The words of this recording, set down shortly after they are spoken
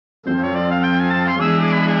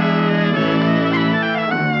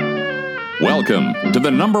Welcome to the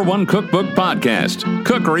 #1 cookbook podcast,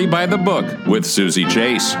 Cookery by the Book, with Susie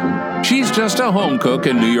Chase. She's just a home cook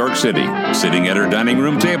in New York City, sitting at her dining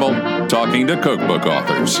room table, talking to cookbook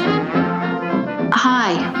authors.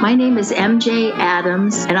 Hi, my name is MJ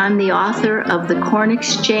Adams, and I'm the author of The Corn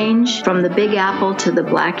Exchange, From the Big Apple to the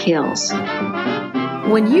Black Hills.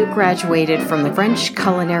 When you graduated from the French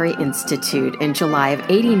Culinary Institute in July of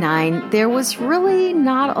 '89, there was really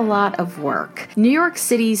not a lot of work. New York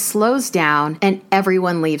City slows down and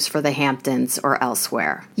everyone leaves for the Hamptons or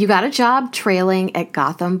elsewhere. You got a job trailing at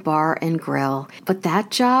Gotham Bar and Grill, but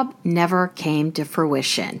that job never came to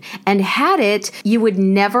fruition. And had it, you would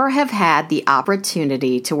never have had the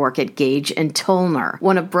opportunity to work at Gage and Tollner,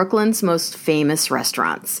 one of Brooklyn's most famous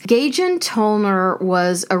restaurants. Gage and Tollner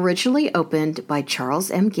was originally opened by Charles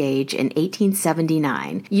M. Gage in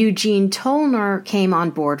 1879. Eugene Tollner came on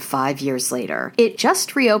board 5 years later. It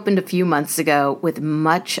just reopened a few months ago with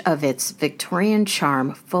much of its Victorian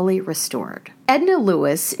charm fully restored. Edna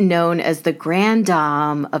Lewis, known as the Grande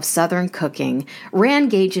Dame of Southern cooking, ran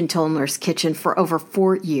Gage and Tollner's kitchen for over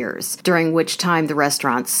 4 years, during which time the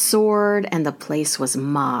restaurant soared and the place was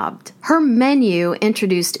mobbed. Her menu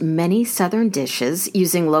introduced many Southern dishes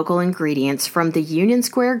using local ingredients from the Union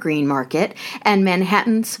Square Green Market and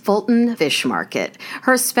Manhattan's Fulton Fish Market.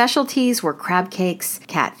 Her specialties were crab cakes,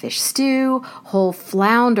 catfish stew, whole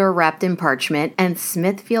flounder wrapped in parchment, and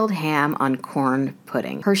Smithfield ham on corn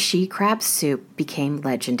pudding. Her she-crab soup became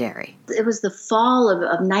legendary. It was the fall of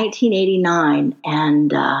 1989,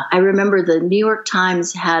 and I remember the New York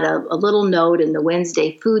Times had a little note in the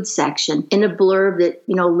Wednesday food section in a blurb that,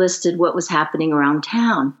 listed what was happening around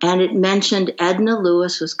town. And it mentioned Edna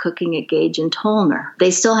Lewis was cooking at Gage and Tollner.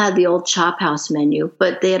 They still had the old Chop House menu,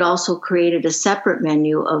 but they had also created a separate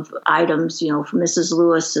menu of items, from Mrs.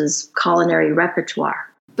 Lewis's culinary repertoire.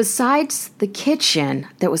 Besides the kitchen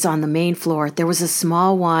that was on the main floor, there was a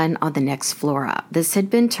small one on the next floor up. This had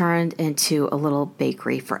been turned into a little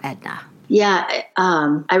bakery for Edna. Yeah,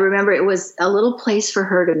 I remember it was a little place for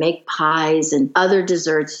her to make pies and other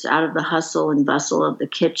desserts out of the hustle and bustle of the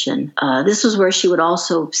kitchen. This was where she would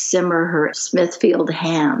also simmer her Smithfield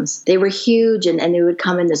hams. They were huge, and they would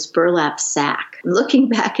come in this burlap sack. Looking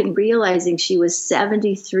back and realizing she was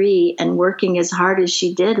 73 and working as hard as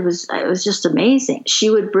she did, it was just amazing. She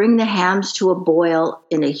would bring the hams to a boil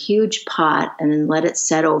in a huge pot and then let it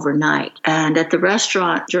set overnight. And at the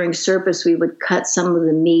restaurant during service, we would cut some of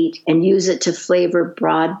the meat and use it to flavor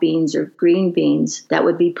broad beans or green beans that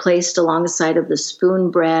would be placed alongside of the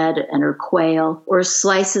spoon bread and her quail, or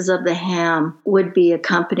slices of the ham would be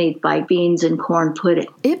accompanied by beans and corn pudding.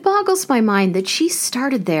 It boggles my mind that she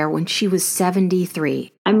started there when she was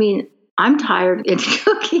 73. I mean, I'm tired in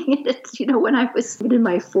cooking it, when I was in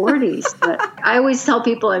my 40s. But I always tell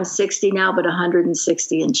people I'm 60 now, but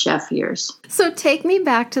 160 in chef years. So take me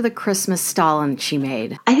back to the Christmas stollen she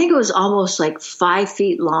made. I think it was almost like 5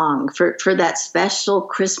 feet long for that special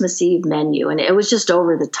Christmas Eve menu. And it was just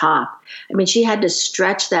over the top. I mean, she had to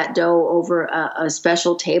stretch that dough over a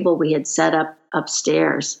special table we had set up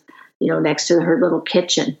upstairs, next to her little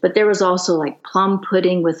kitchen. But there was also like plum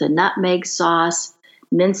pudding with a nutmeg sauce,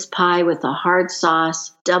 mince pie with a hard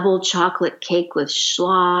sauce, double chocolate cake with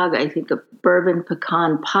schlag, I think a bourbon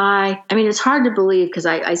pecan pie. I mean, it's hard to believe because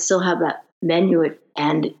I still have that menu,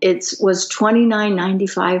 and it was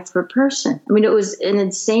 $29.95 per person. I mean, it was an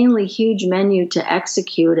insanely huge menu to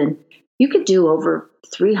execute, and you could do over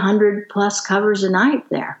 300 plus covers a night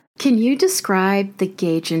there. Can you describe the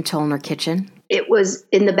Gage and Tollner kitchen? It was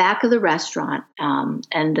in the back of the restaurant,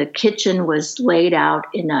 and the kitchen was laid out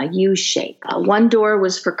in a U shape. One door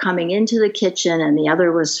was for coming into the kitchen, and the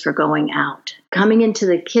other was for going out. Coming into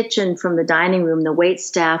the kitchen from the dining room, the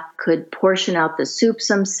waitstaff could portion out the soups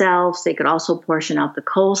themselves. They could also portion out the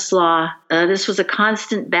coleslaw. This was a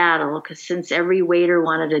constant battle because since every waiter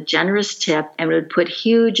wanted a generous tip and would put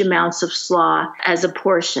huge amounts of slaw as a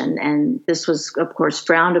portion. And this was, of course,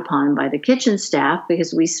 frowned upon by the kitchen staff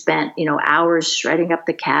because we spent, hours shredding up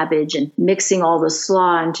the cabbage and mixing all the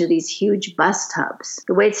slaw into these huge bus tubs.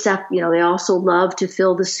 The waitstaff, they also loved to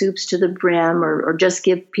fill the soups to the brim or just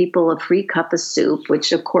give people a free cup of soup,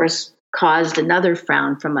 which of course caused another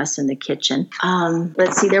frown from us in the kitchen.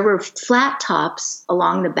 Let's see, there were flat tops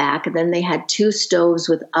along the back, and then they had 2 stoves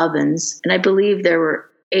with ovens, and I believe there were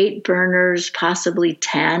 8 burners, possibly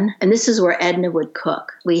 10. And this is where Edna would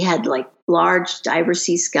cook. We had like large diver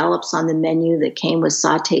sea scallops on the menu that came with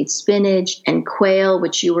sauteed spinach and quail,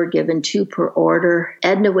 which you were given 2 per order.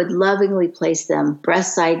 Edna would lovingly place them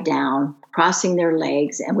breast side down, crossing their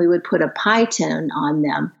legs, and we would put a pie tin on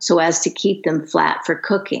them so as to keep them flat for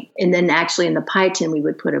cooking. And then actually in the pie tin, we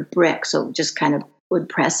would put a brick, so it just kind of would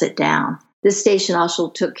press it down. This station also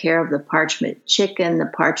took care of the parchment chicken, the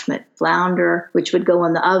parchment flounder, which would go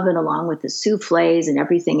in the oven along with the soufflés and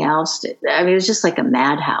everything else. I mean, it was just like a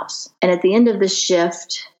madhouse. And at the end of the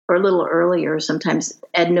shift, or a little earlier, sometimes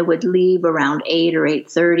Edna would leave around 8 or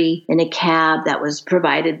 8:30 in a cab that was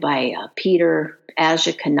provided by Peter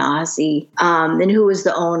Ashkenazi, and who was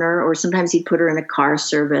the owner, or sometimes he'd put her in a car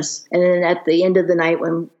service. And then at the end of the night,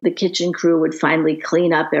 when the kitchen crew would finally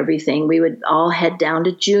clean up everything, we would all head down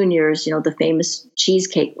to Junior's, the famous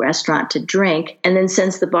cheesecake restaurant, to drink. And then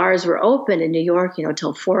since the bars were open in New York,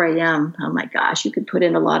 till 4 a.m., oh my gosh, you could put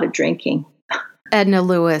in a lot of drinking. Edna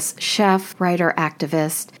Lewis, chef, writer,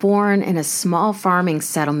 activist, born in a small farming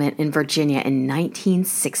settlement in Virginia in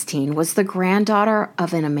 1916, was the granddaughter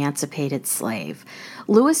of an emancipated slave.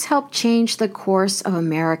 Lewis helped change the course of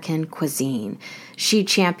American cuisine. She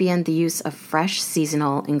championed the use of fresh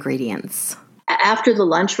seasonal ingredients. After the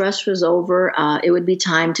lunch rush was over, it would be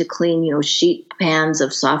time to clean, sheet pans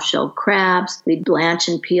of soft-shelled crabs. We'd blanch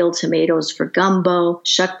and peel tomatoes for gumbo,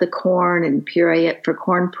 shuck the corn and puree it for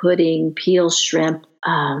corn pudding, peel shrimp.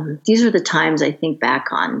 These are the times I think back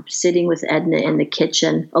on, sitting with Edna in the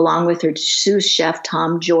kitchen, along with her sous chef,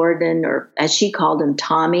 Tom Jordan, or as she called him,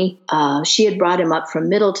 Tommy. She had brought him up from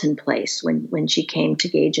Middleton Place when she came to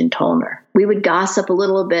Gage and Tollner. We would gossip a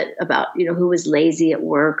little bit about, who was lazy at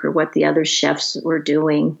work or what the other chefs were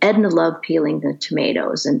doing. Edna loved peeling the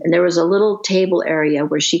tomatoes, and there was a little table area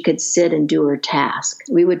where she could sit and do her task.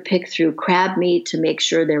 We would pick through crab meat to make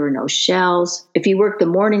sure there were no shells. If you worked the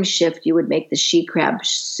morning shift, you would make the she crab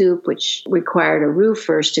soup, which required a roux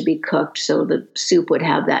first to be cooked, so the soup would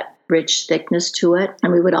have that rich thickness to it.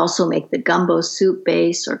 And we would also make the gumbo soup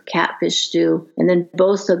base or catfish stew. And then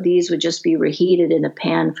both of these would just be reheated in a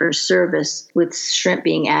pan for service, with shrimp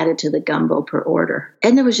being added to the gumbo per order.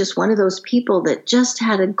 Edna was just one of those people that just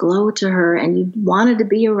had a glow to her, and you wanted to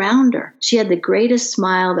be around her. She had the greatest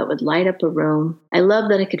smile that would light up a room. I loved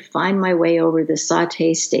that I could find my way over the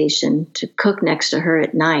saute station to cook next to her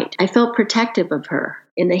at night. I felt protective of her.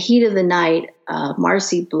 In the heat of the night,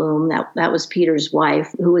 Marcy Bloom, that was Peter's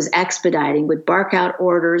wife, who was expediting, would bark out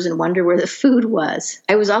orders and wonder where the food was.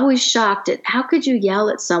 I was always shocked at how could you yell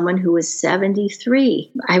at someone who was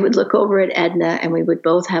 73? I would look over at Edna, and we would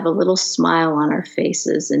both have a little smile on our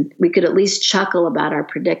faces, and we could at least chuckle about our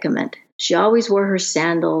predicament. She always wore her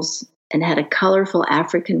sandals and had a colorful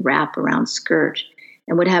African wrap around skirt,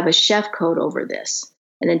 and would have a chef coat over this.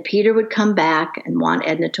 And then Peter would come back and want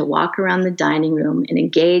Edna to walk around the dining room and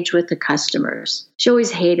engage with the customers. She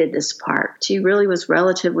always hated this part. She really was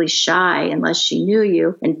relatively shy unless she knew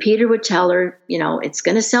you. And Peter would tell her, it's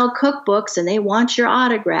going to sell cookbooks and they want your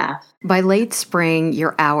autograph. By late spring,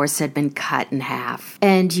 your hours had been cut in half,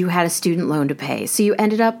 and you had a student loan to pay. So you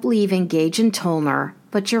ended up leaving Gage and Tollner,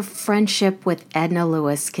 but your friendship with Edna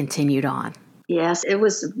Lewis continued on. Yes, it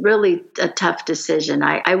was really a tough decision.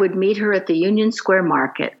 I would meet her at the Union Square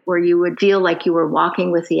Market, where you would feel like you were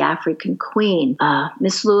walking with the African queen.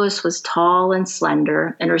 Miss Lewis was tall and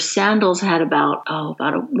slender, and her sandals had about a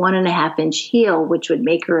 1.5-inch heel, which would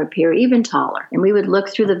make her appear even taller. And we would look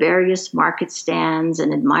through the various market stands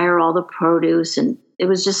and admire all the produce, and it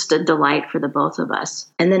was just a delight for the both of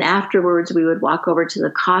us. And then afterwards, we would walk over to the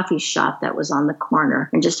coffee shop that was on the corner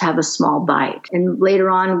and just have a small bite. And later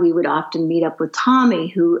on, we would often meet up with Tommy,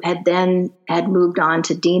 who had moved on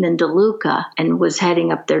to Dean and DeLuca and was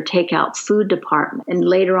heading up their takeout food department. And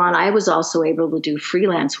later on, I was also able to do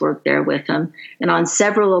freelance work there with him. And on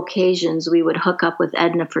several occasions, we would hook up with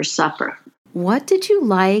Edna for supper. What did you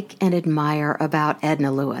like and admire about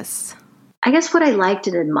Edna Lewis? I guess what I liked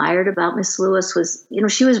and admired about Miss Lewis was,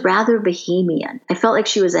 she was rather bohemian. I felt like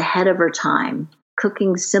she was ahead of her time,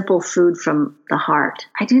 cooking simple food from the heart.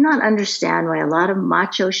 I do not understand why a lot of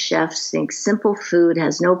macho chefs think simple food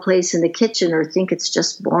has no place in the kitchen or think it's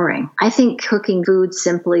just boring. I think cooking food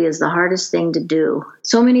simply is the hardest thing to do.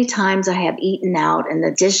 So many times I have eaten out and the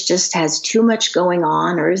dish just has too much going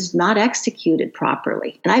on or is not executed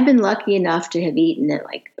properly. And I've been lucky enough to have eaten at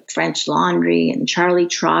like French Laundry and Charlie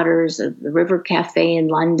Trotter's, the River Cafe in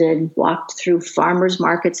London, walked through farmers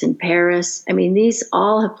markets in Paris. I mean, these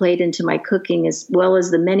all have played into my cooking as well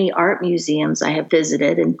as the many art museums I have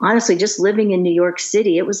visited. And honestly, just living in New York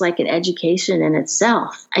City, it was like an education in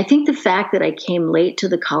itself. I think the fact that I came late to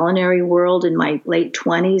the culinary world in my late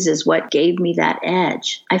 20s is what gave me that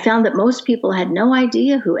edge. I found that most people had no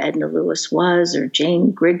idea who Edna Lewis was, or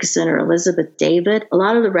Jane Grigson, or Elizabeth David. A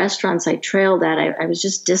lot of the restaurants I trailed at, I was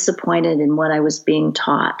just disappointed in what I was being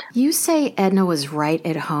taught. You say Edna was right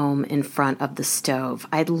at home in front of the stove.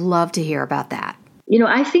 I'd love to hear about that.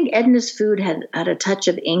 I think Edna's food had a touch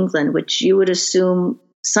of England, which you would assume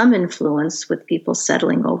some influence with people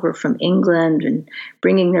settling over from England and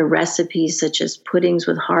bringing their recipes such as puddings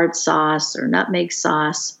with hard sauce or nutmeg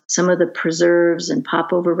sauce, some of the preserves and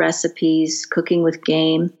popover recipes, cooking with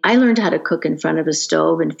game. I learned how to cook in front of a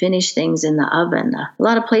stove and finish things in the oven. A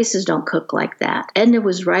lot of places don't cook like that. Edna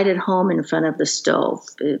was right at home in front of the stove.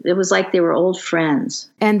 It was like they were old friends.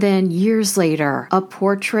 And then years later, a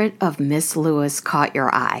portrait of Miss Lewis caught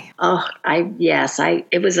your eye.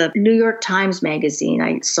 It was a New York Times magazine.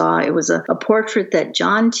 I saw it was a portrait that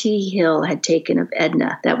John T. Hill had taken of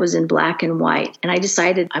Edna that was in black and white. And I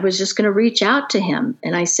decided I was just going to reach out to him.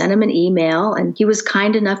 And I sent him an email, and he was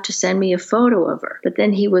kind enough to send me a photo of her. But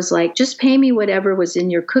then he was like, just pay me whatever was in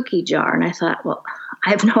your cookie jar. And I thought, well, I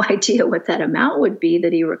have no idea what that amount would be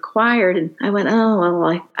that he required. And I went,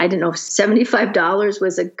 I didn't know if $75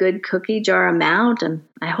 was a good cookie jar amount. And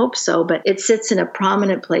I hope so, but it sits in a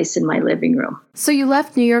prominent place in my living room. So you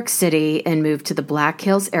left New York City and moved to the Black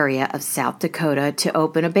Hills area of South Dakota to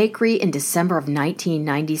open a bakery in December of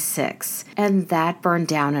 1996. And that burned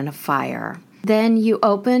down in a fire. Then you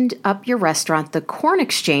opened up your restaurant, The Corn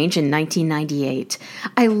Exchange, in 1998.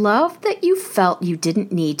 I love that you felt you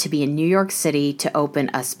didn't need to be in New York City to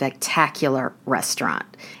open a spectacular restaurant.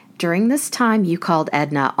 During this time, you called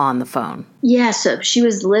Edna on the phone. Yes, she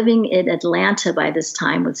was living in Atlanta by this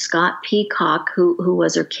time with Scott Peacock, who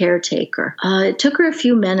was her caretaker. It took her a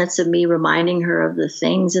few minutes of me reminding her of the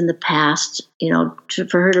things in the past,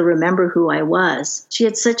 for her to remember who I was. She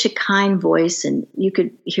had such a kind voice, and you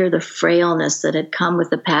could hear the frailness that had come with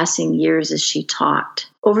the passing years as she talked.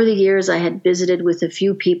 Over the years, I had visited with a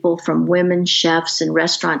few people from women chefs and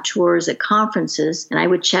restaurateurs at conferences, and I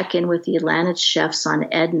would check in with the Atlanta chefs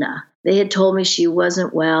on Edna. They had told me she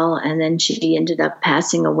wasn't well, and then she ended up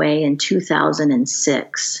passing away in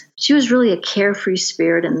 2006. She was really a carefree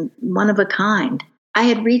spirit and one of a kind. I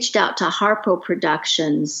had reached out to Harpo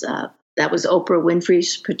Productions, that was Oprah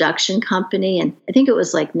Winfrey's production company, and I think it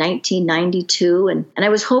was like 1992, and I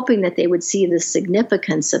was hoping that they would see the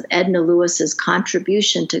significance of Edna Lewis's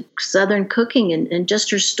contribution to Southern cooking, and just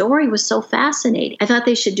her story was so fascinating. I thought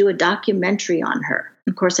they should do a documentary on her.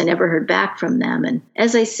 Of course, I never heard back from them, and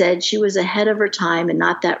as I said, she was ahead of her time and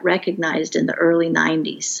not that recognized in the early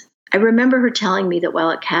 90s. I remember her telling me that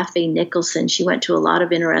while at Cafe Nicholson, she went to a lot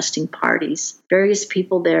of interesting parties. Various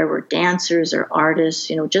people there were dancers or artists,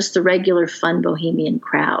 just the regular fun bohemian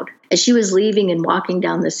crowd. As she was leaving and walking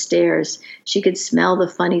down the stairs, she could smell the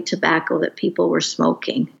funny tobacco that people were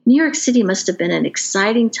smoking. New York City must have been an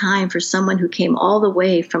exciting time for someone who came all the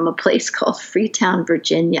way from a place called Freetown,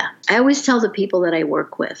 Virginia. I always tell the people that I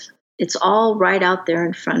work with, it's all right out there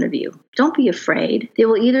in front of you. Don't be afraid. They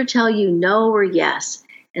will either tell you no or yes.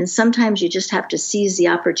 And sometimes you just have to seize the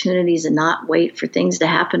opportunities and not wait for things to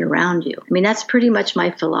happen around you. That's pretty much my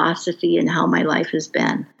philosophy and how my life has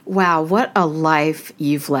been. Wow, what a life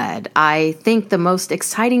you've led. I think the most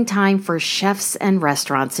exciting time for chefs and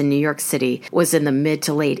restaurants in New York City was in the mid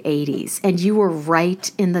to late 80s, and you were right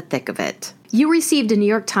in the thick of it. You received a New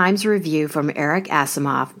York Times review from Eric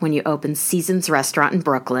Asimov when you opened Seasons Restaurant in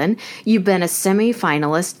Brooklyn. You've been a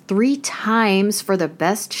semi-finalist 3 times for the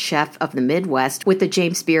Best Chef of the Midwest with the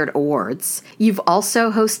James Beard Awards. You've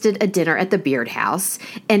also hosted a dinner at the Beard House.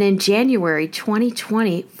 And in January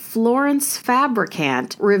 2020, Florence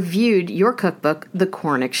Fabricant reviewed your cookbook, The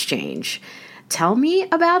Corn Exchange. Tell me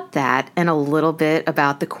about that and a little bit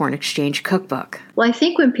about the Corn Exchange cookbook. Well, I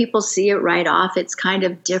think when people see it right off, it's kind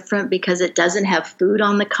of different because it doesn't have food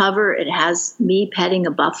on the cover. It has me petting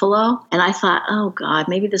a buffalo. And I thought, oh, God,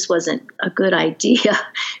 maybe this wasn't a good idea.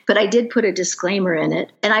 But I did put a disclaimer in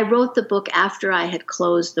it. And I wrote the book after I had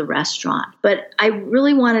closed the restaurant. But I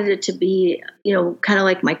really wanted it to be, kind of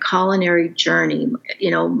like my culinary journey,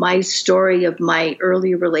 my story of my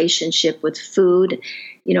early relationship with food,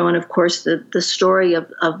 and of course the story of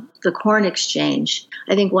the Corn Exchange.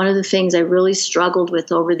 I think one of the things I really struggled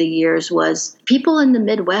with over the years was people in the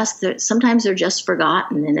Midwest, sometimes they're just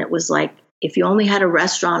forgotten. And it was like, if you only had a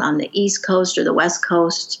restaurant on the East Coast or the West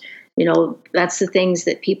Coast, that's the things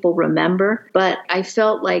that people remember. But I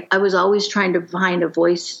felt like I was always trying to find a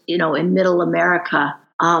voice, in Middle America.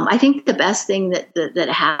 I think the best thing that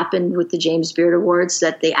happened with the James Beard Awards,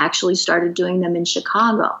 that they actually started doing them in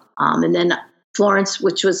Chicago. And then Florence,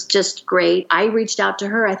 which was just great. I reached out to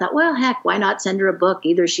her. I thought, well, heck, why not send her a book?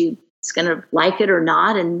 Either she's going to like it or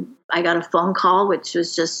not. And I got a phone call, which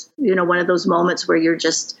was just, one of those moments where you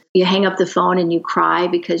hang up the phone and you cry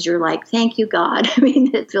because you're like, thank you, God.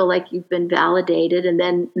 It feel like you've been validated. And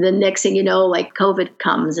then the next thing you know, like COVID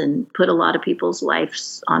comes and put a lot of people's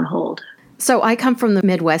lives on hold. So I come from the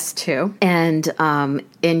Midwest too. And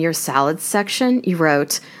in your salad section, you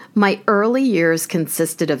wrote, My early years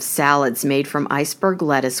consisted of salads made from iceberg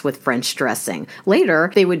lettuce with French dressing.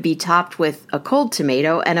 Later, they would be topped with a cold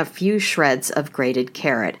tomato and a few shreds of grated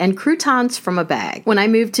carrot and croutons from a bag. When I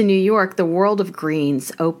moved to New York, the world of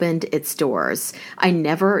greens opened its doors. I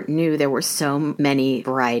never knew there were so many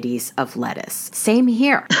varieties of lettuce. Same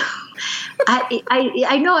here.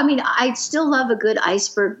 I know. I mean, I still love a good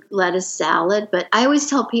iceberg lettuce salad, but I always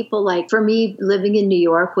tell people, like, for me, living in New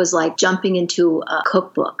York was like jumping into a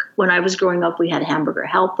cookbook. When I was growing up, we had Hamburger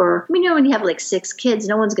Helper. I mean, when you have like 6 kids,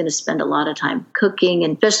 no one's going to spend a lot of time cooking,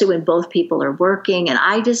 and especially when both people are working. And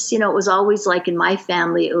I just, it was always like in my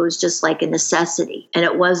family, it was just like a necessity. And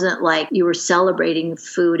it wasn't like you were celebrating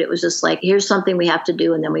food. It was just like, here's something we have to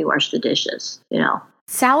do, and then we wash the dishes,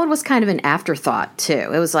 Salad was kind of an afterthought, too.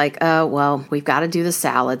 It was like, oh, well, we've got to do the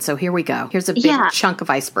salad, so here we go. Here's a big chunk of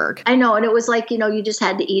iceberg. I know, and it was like, you just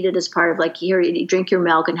had to eat it as part of like, here, you drink your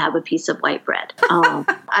milk and have a piece of white bread.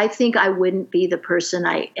 I think I wouldn't be the person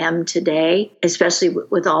I am today, especially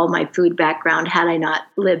with all my food background, had I not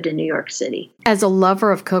lived in New York City. As a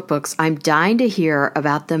lover of cookbooks, I'm dying to hear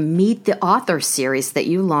about the Meet the Author series that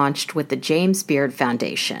you launched with the James Beard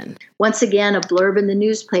Foundation. Once again, a blurb in the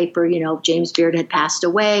newspaper, James Beard had passed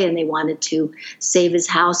away and they wanted to save his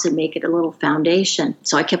house and make it a little foundation.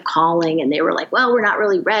 So I kept calling and they were like, well, we're not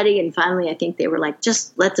really ready. And finally, I think they were like,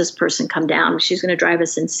 just let this person come down. She's going to drive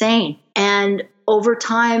us insane. And over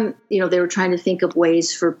time, they were trying to think of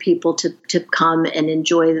ways for people to come and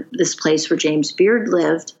enjoy this place where James Beard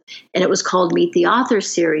lived. And it was called Meet the Author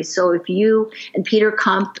series. So if you and Peter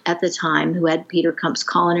Kump at the time, who had Peter Kump's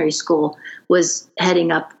Culinary School, was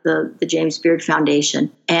heading up the James Beard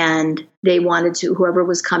Foundation. And they wanted to, whoever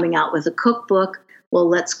was coming out with a cookbook, well,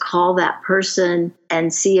 let's call that person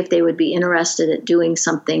and see if they would be interested at doing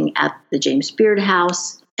something at the James Beard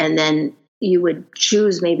House. And then you would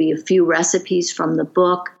choose maybe a few recipes from the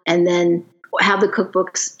book and then have the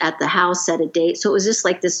cookbooks at the house, set a date. So it was just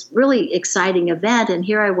like this really exciting event. And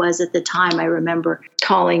here I was at the time, I remember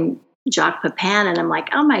calling Jacques Pepin and I'm like,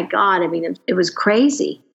 oh my God, I mean, it was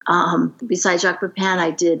crazy. Besides Jacques Pepin, I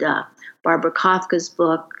did Barbara Kafka's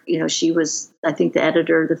book. She was, I think,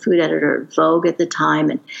 the food editor at Vogue at the time,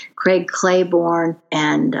 and Craig Claiborne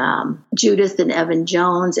and Judith and Evan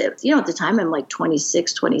Jones. At the time, I'm like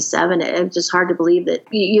 26, 27. It's just hard to believe that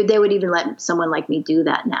they would even let someone like me do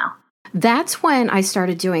that now. That's when I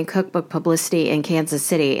started doing cookbook publicity in Kansas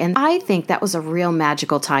City, and I think that was a real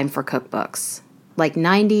magical time for cookbooks, like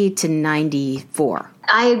 90 to 94.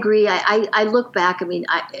 I agree. I look back. I mean,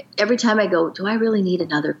 every time I go, do I really need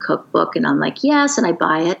another cookbook? And I'm like, yes, and I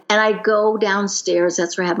buy it. And I go downstairs.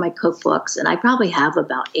 That's where I have my cookbooks. And I probably have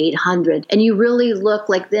about 800. And you really look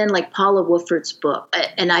like Paula Woolford's book.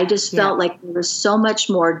 And I just felt like there was so much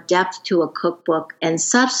more depth to a cookbook and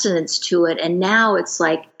substance to it. And now it's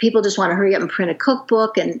like people just want to hurry up and print a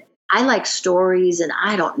cookbook. And I like stories, and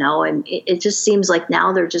I don't know. And it just seems like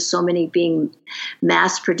now there are just so many being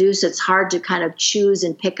mass produced. It's hard to kind of choose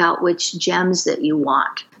and pick out which gems that you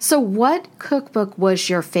want. So what cookbook was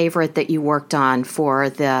your favorite that you worked on for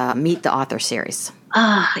the Meet the Author series?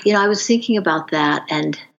 I was thinking about that.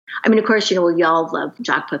 And I mean, of course, we all love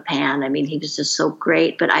Jacques Pepin. I mean, he was just so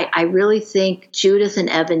great. But I really think Judith and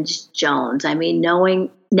Evan Jones, I mean, knowing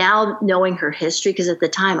her history, because at the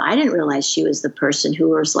time I didn't realize she was the person who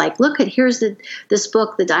was like, look, here's this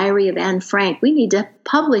book, The Diary of Anne Frank. We need to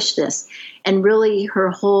publish this. And really her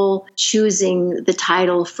whole choosing the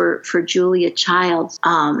title for Julia Child.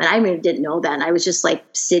 And I didn't know that. And I was just like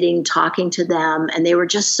sitting, talking to them. And they were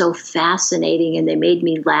just so fascinating and they made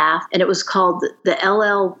me laugh. And it was called the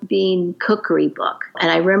L.L. Bean Cookery Book. And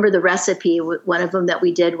I remember the recipe, one of them that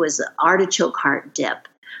we did was artichoke heart dip.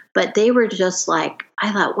 But they were just like,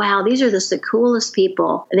 I thought, wow, these are just the coolest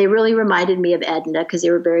people. And they really reminded me of Edna because they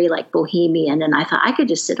were very like bohemian. And I thought I could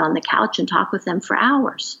just sit on the couch and talk with them for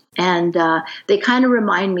hours. And they kind of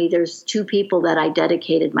remind me, there's 2 people that I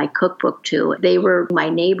dedicated my cookbook to. They were my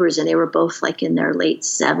neighbors, and they were both like in their late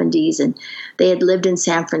 70s. And they had lived in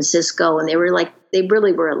San Francisco, and they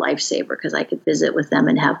really were a lifesaver because I could visit with them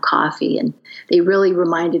and have coffee. And they really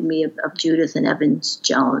reminded me of Judith and Evan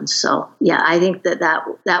Jones. So, yeah, I think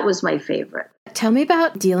that was my favorite. Tell me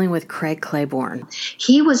about dealing with Craig Claiborne.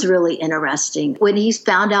 He was really interesting. When he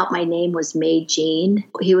found out my name was May Jean,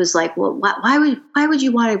 he was like, well, why would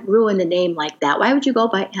you want to ruin the name like that? Why would you go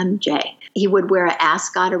by MJ? He would wear an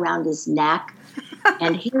ascot around his neck.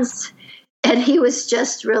 and he was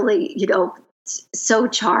just really, so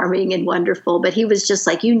charming and wonderful. But he was just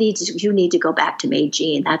like, you need to go back to May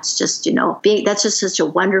Jean. That's just, that's just such a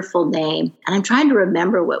wonderful name. And I'm trying to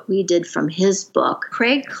remember what we did from his book,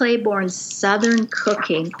 Craig Claiborne's Southern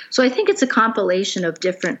Cooking. So I think it's a compilation of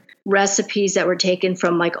different recipes that were taken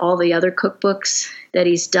from like all the other cookbooks that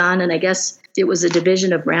he's done. And I guess it was a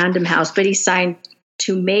division of Random House, but he signed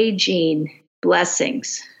to May Jean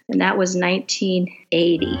Blessings. And that was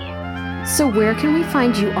 1980. So where can we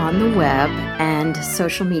find you on the web and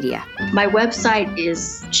social media? My website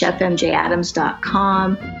is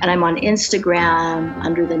chefmjadams.com, and I'm on Instagram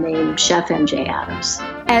under the name Chef MJ Adams.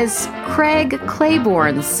 As Craig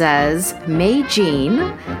Claiborne says, May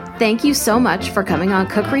Jean, thank you so much for coming on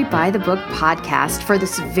Cookery by the Book podcast for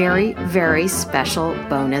this very, very special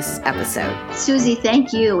bonus episode. Susie,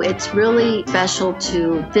 thank you. It's really special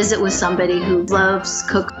to visit with somebody who loves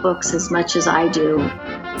cookbooks as much as I do.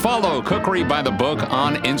 Follow Cookery by the Book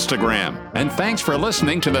on Instagram. And thanks for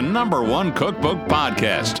listening to the #1 cookbook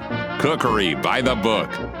podcast, Cookery by the Book.